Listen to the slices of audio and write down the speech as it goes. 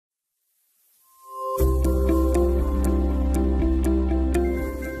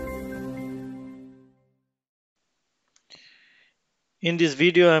In this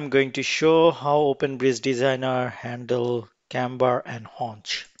video, I'm going to show how OpenBridge Designer handle Camber and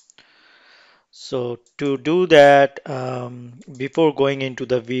Haunch. So to do that, before going into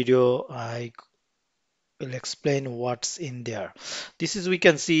the video, I will explain what's in there. This is, we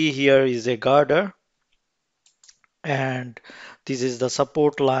can see here is a girder, and this is the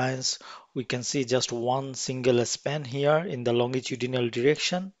support lines. We can see just one single span here in the longitudinal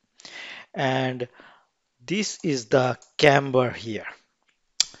direction, and this is the camber here.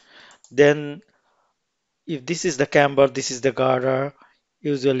 Then if this is the camber, this is the girder,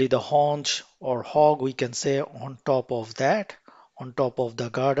 usually the haunch or hog we can say on top of that, on top of the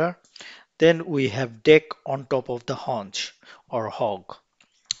girder. Then we have deck on top of the haunch or hog.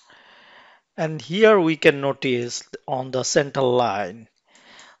 And here we can notice on the center line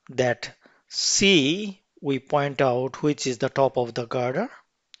that C we point out which is the top of the girder,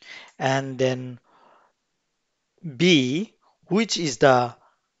 and then B which is the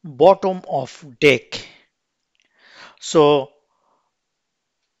bottom of deck. So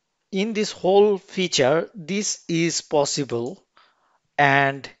in this whole feature, this is possible,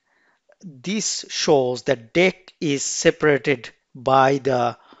 and this shows that deck is separated by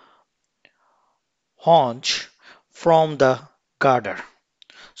the haunch from the girder.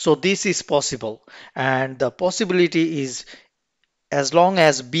 So this is possible, and the possibility is as long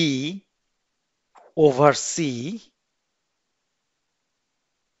as B over C,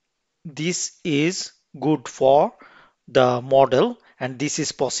 this is good for the model, and this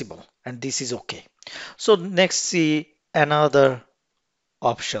is possible, and this is okay. So next, see another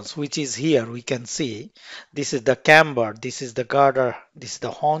options, which is here we can see this is the camber, this is the girder, this is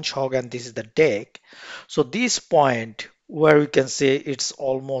the haunch hog, and this is the deck. So this point where we can say it's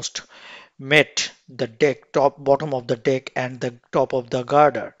almost met the deck, top bottom of the deck and the top of the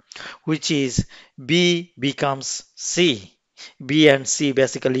girder, which is B becomes C. B and C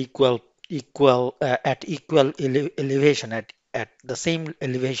basically equal at equal elevation, at the same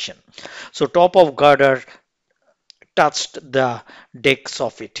elevation. So top of girder touched the decks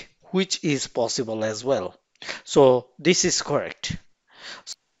of it, which is possible as well. So this is correct.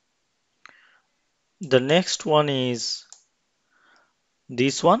 The next one is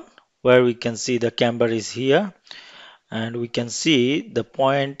this one, where we can see the camber is here, and we can see the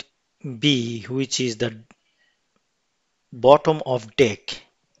point B, which is the bottom of deck,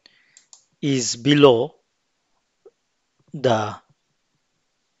 is below the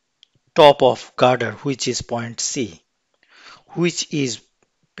top of girder, which is point C, which is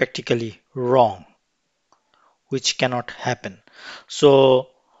practically wrong, which cannot happen. So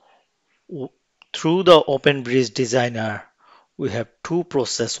through the OpenBridge Designer, we have two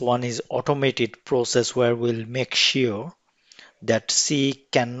process. One is automated process where we'll make sure that C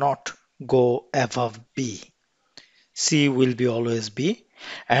cannot go above B. C will be always B.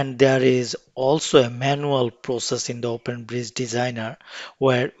 And there is also a manual process in the OpenBridge Designer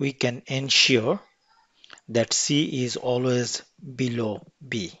where we can ensure that C is always below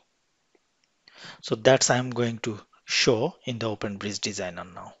B. So that's I'm going to show in the OpenBridge Designer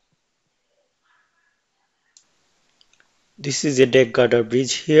now. This is a deck girder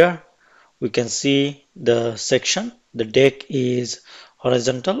bridge here. We can see the section. The deck is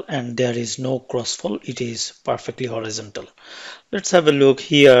horizontal and there is no crossfall. It is perfectly horizontal. Let's have a look.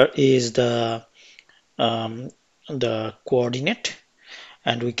 Here is the coordinate,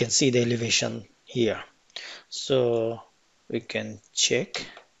 and we can see the elevation here. So we can check.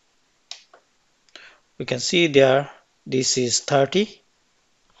 We can see there this is 30.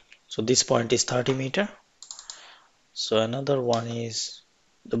 So this point is 30 meter. So another one is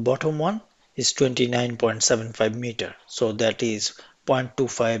the bottom one is 29.75 meter. So that is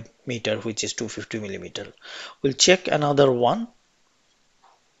 0.25 meter, which is 250 millimeter. We'll check another one.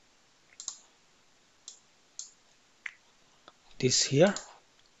 This here.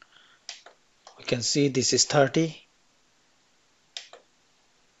 We can see this is 30.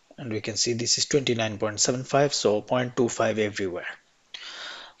 And we can see this is 29.75. So 0.25 everywhere.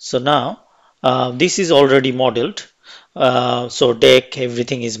 So now this is already modeled. So deck,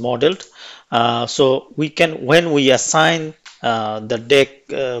 everything is modeled. So we can, when we assign the deck,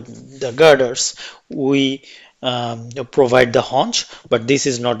 the girders, we provide the haunch, but this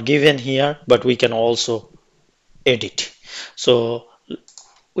is not given here, but we can also edit. So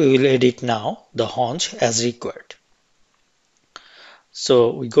we will edit now the haunch as required.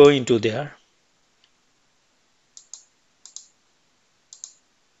 So we go into there.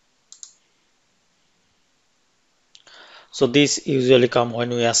 So this usually come when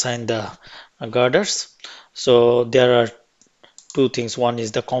we assign the girders. So there are two things. One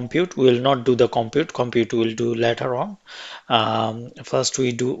is the compute. We will not do the compute we will do later on. First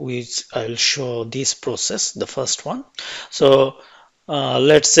I'll show this process, the first one. So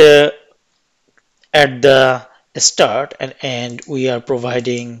let's say at the start and end we are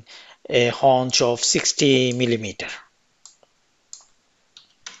providing a haunch of 60 millimeter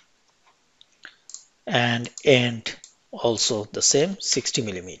and end also the same 60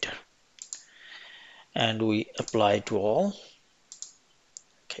 millimeter, and we apply to all.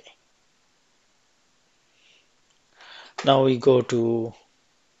 Okay, now we go to,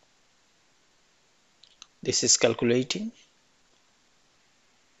 this is calculating.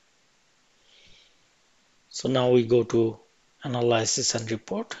 So now we go to analysis and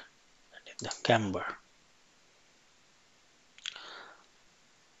report and in the Camber.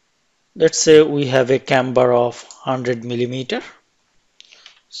 Let's say we have a camber of 100 millimeter.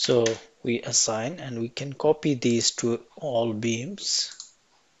 So we assign and we can copy these to all beams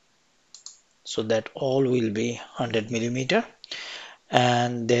so that all will be 100 millimeter.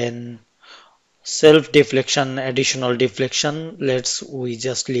 And then self deflection, additional deflection, we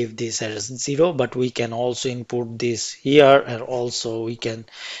just leave this as 0, but we can also input this here, and also we can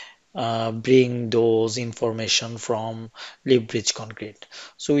bring those information from Leaf Bridge Concrete.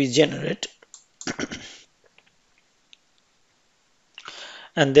 So we generate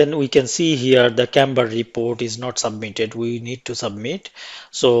and then we can see here the Camber report is not submitted. We need to submit.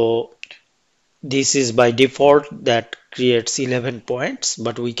 So this is by default that creates 11 points,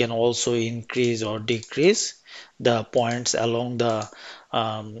 but we can also increase or decrease the points along the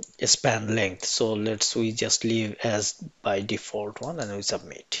span length. So we just leave as by default one and we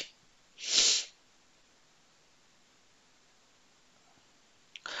submit.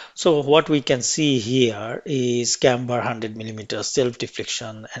 So what we can see here is Camber 100 millimeters self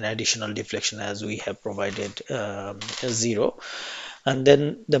deflection and additional deflection as we have provided 0. And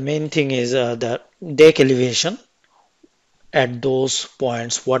then the main thing is the deck elevation at those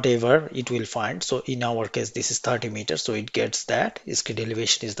points, whatever it will find. So in our case, this is 30 meters, so it gets that. Skid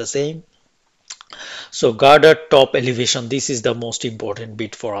elevation is the same. So Girder top elevation, this is the most important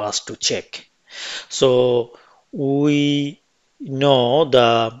bit for us to check. So we know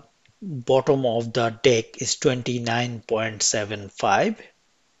the bottom of the deck is 29.75.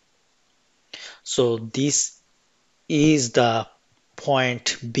 So this is the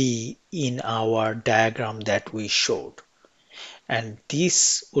point B in our diagram that we showed, and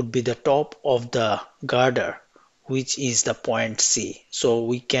this would be the top of the girder, which is the point C. So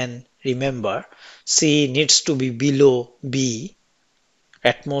we can remember C needs to be below B.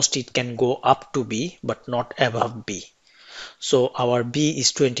 At most it can go up to B but not above B. So our B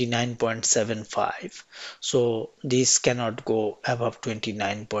is 29.75. So this cannot go above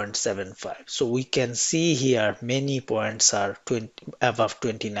 29.75. So we can see here many points are above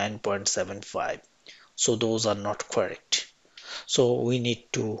 29.75. So those are not correct. So we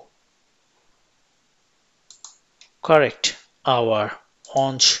need to correct our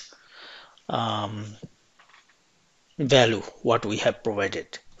haunch value what we have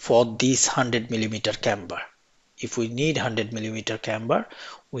provided for this 100 millimeter camber. If we need 100 millimeter camber,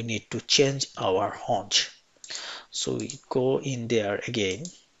 we need to change our haunch. So we go in there again.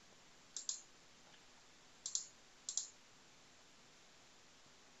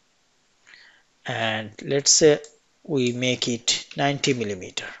 And let's say we make it 90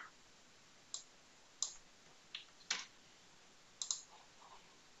 millimeter.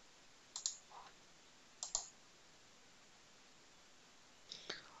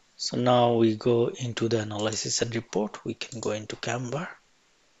 So now we go into the analysis and report. We can go into Camber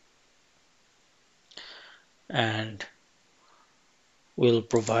and we'll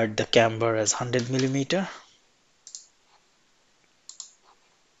provide the camber as 100 millimeter.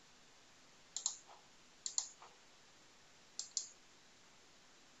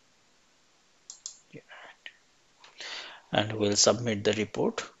 And we'll submit the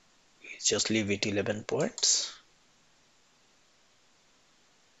report. We just leave it 11 points.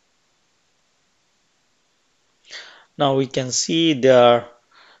 Now we can see there are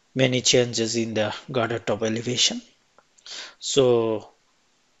many changes in the girder top elevation. So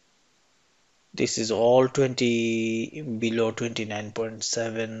this is all 20 below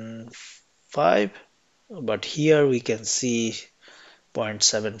 29.75, but here we can see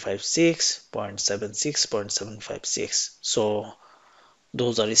 0.756, 0.76, 0.756. So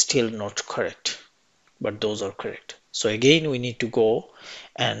those are still not correct, but those are correct. So again we need to go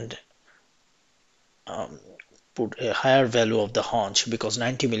and put a higher value of the haunch, because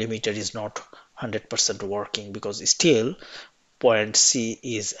 90 millimeter is not 100% working, because still point C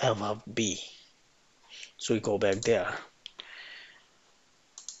is above B. So we go back there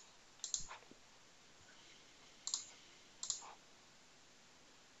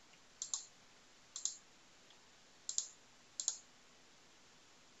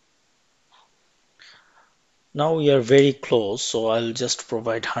Now we are very close, so I'll just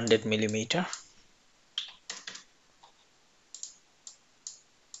provide 100 millimeter.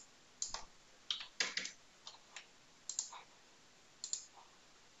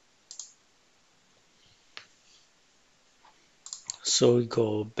 So we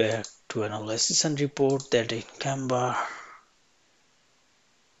go back to analysis and report that in Camber,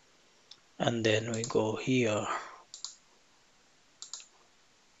 and then we go here,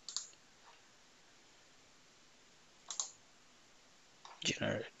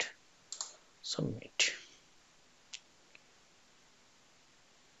 generate, submit.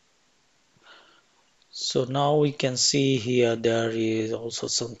 So now we can see here there is also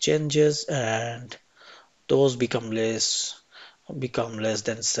some changes, and those become less than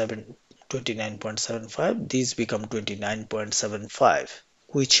 29.75. These become 29.75,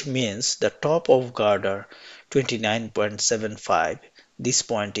 which means the top of Girder 29.75, this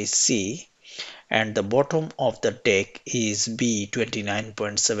point is C, and the bottom of the deck is B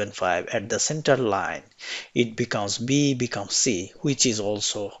 29.75. At the center line it becomes B becomes C, which is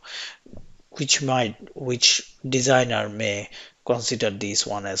also which designer may consider this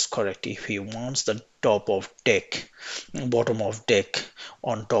one as correct if he wants the top of deck, bottom of deck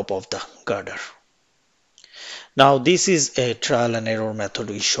on top of the girder. Now this is a trial and error method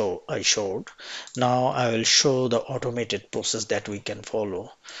I showed. Now I will show the automated process that we can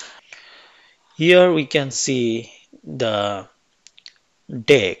follow. Here we can see the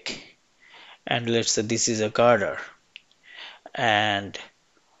deck, and let's say this is a girder, and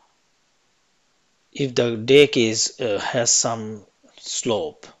if the deck is has some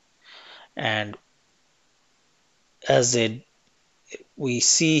slope, and as we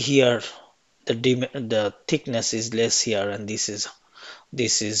see here the thickness is less here, and this is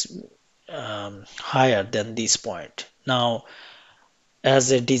higher than this point. Now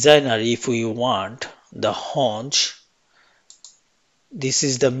as a designer, if we want the haunch, this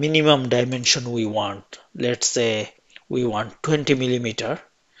is the minimum dimension we want. Let's say we want 20 millimeter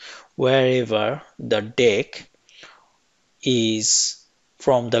wherever the deck is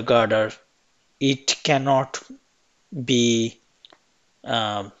from the girder. It cannot be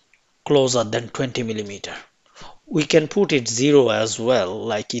um, closer than 20 millimeter. We can put it 0 as well,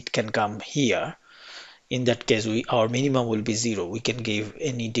 like it can come here. In that case our minimum will be 0. We can give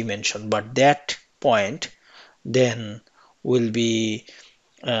any dimension, but that point then will be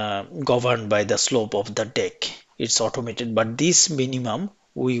governed by the slope of the deck. It's automated, but this minimum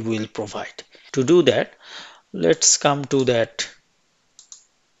we will provide. To do that, let's come to that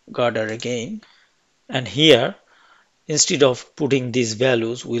girder again, and here instead of putting these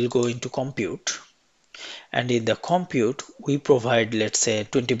values we'll go into compute, and in the compute we provide, let's say,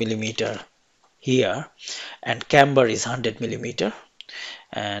 20 millimeter here, and camber is 100 millimeter,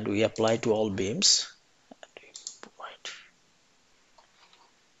 and we apply to all beams.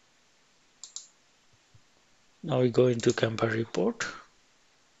 Now we go into camber report.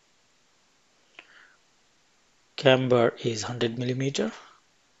 Camber is 100 millimeter.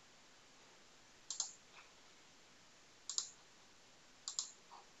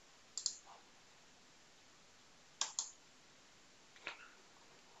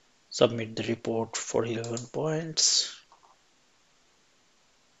 Submit the report for 11 points.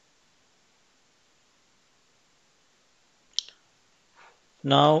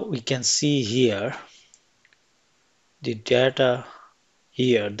 Now we can see here the data.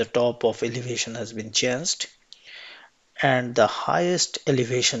 Here the top of elevation has been changed, and the highest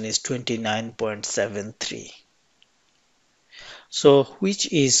elevation is 29.73. So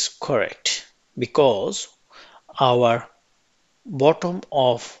which is correct, because our bottom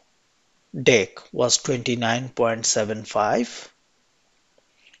of deck was 29.75,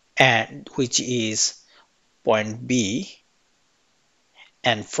 and which is point B,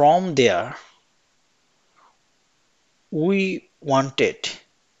 and from there we wanted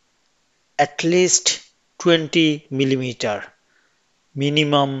at least 20 millimeter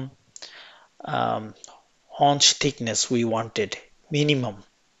minimum haunch thickness. We wanted minimum,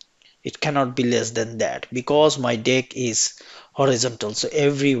 it cannot be less than that, because my deck is horizontal, so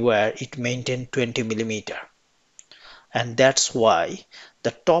everywhere it maintained 20 millimeter, and that's why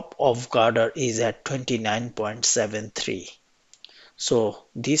the top of girder is at 29.73. So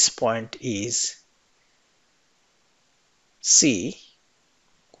this point is C,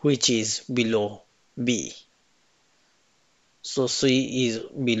 which is below B. So C is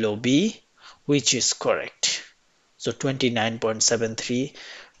below B, which is correct. So 29.73,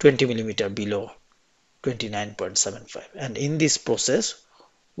 20 millimeter below 29.75. And in this process,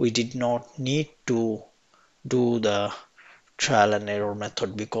 we did not need to do the trial and error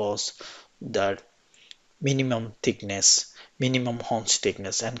method, because the minimum thickness, minimum haunch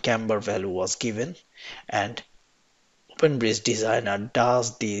thickness, and camber value was given, and OpenBridge Designer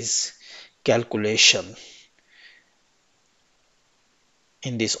does this calculation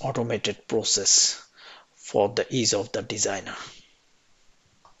in this automated process for the ease of the designer.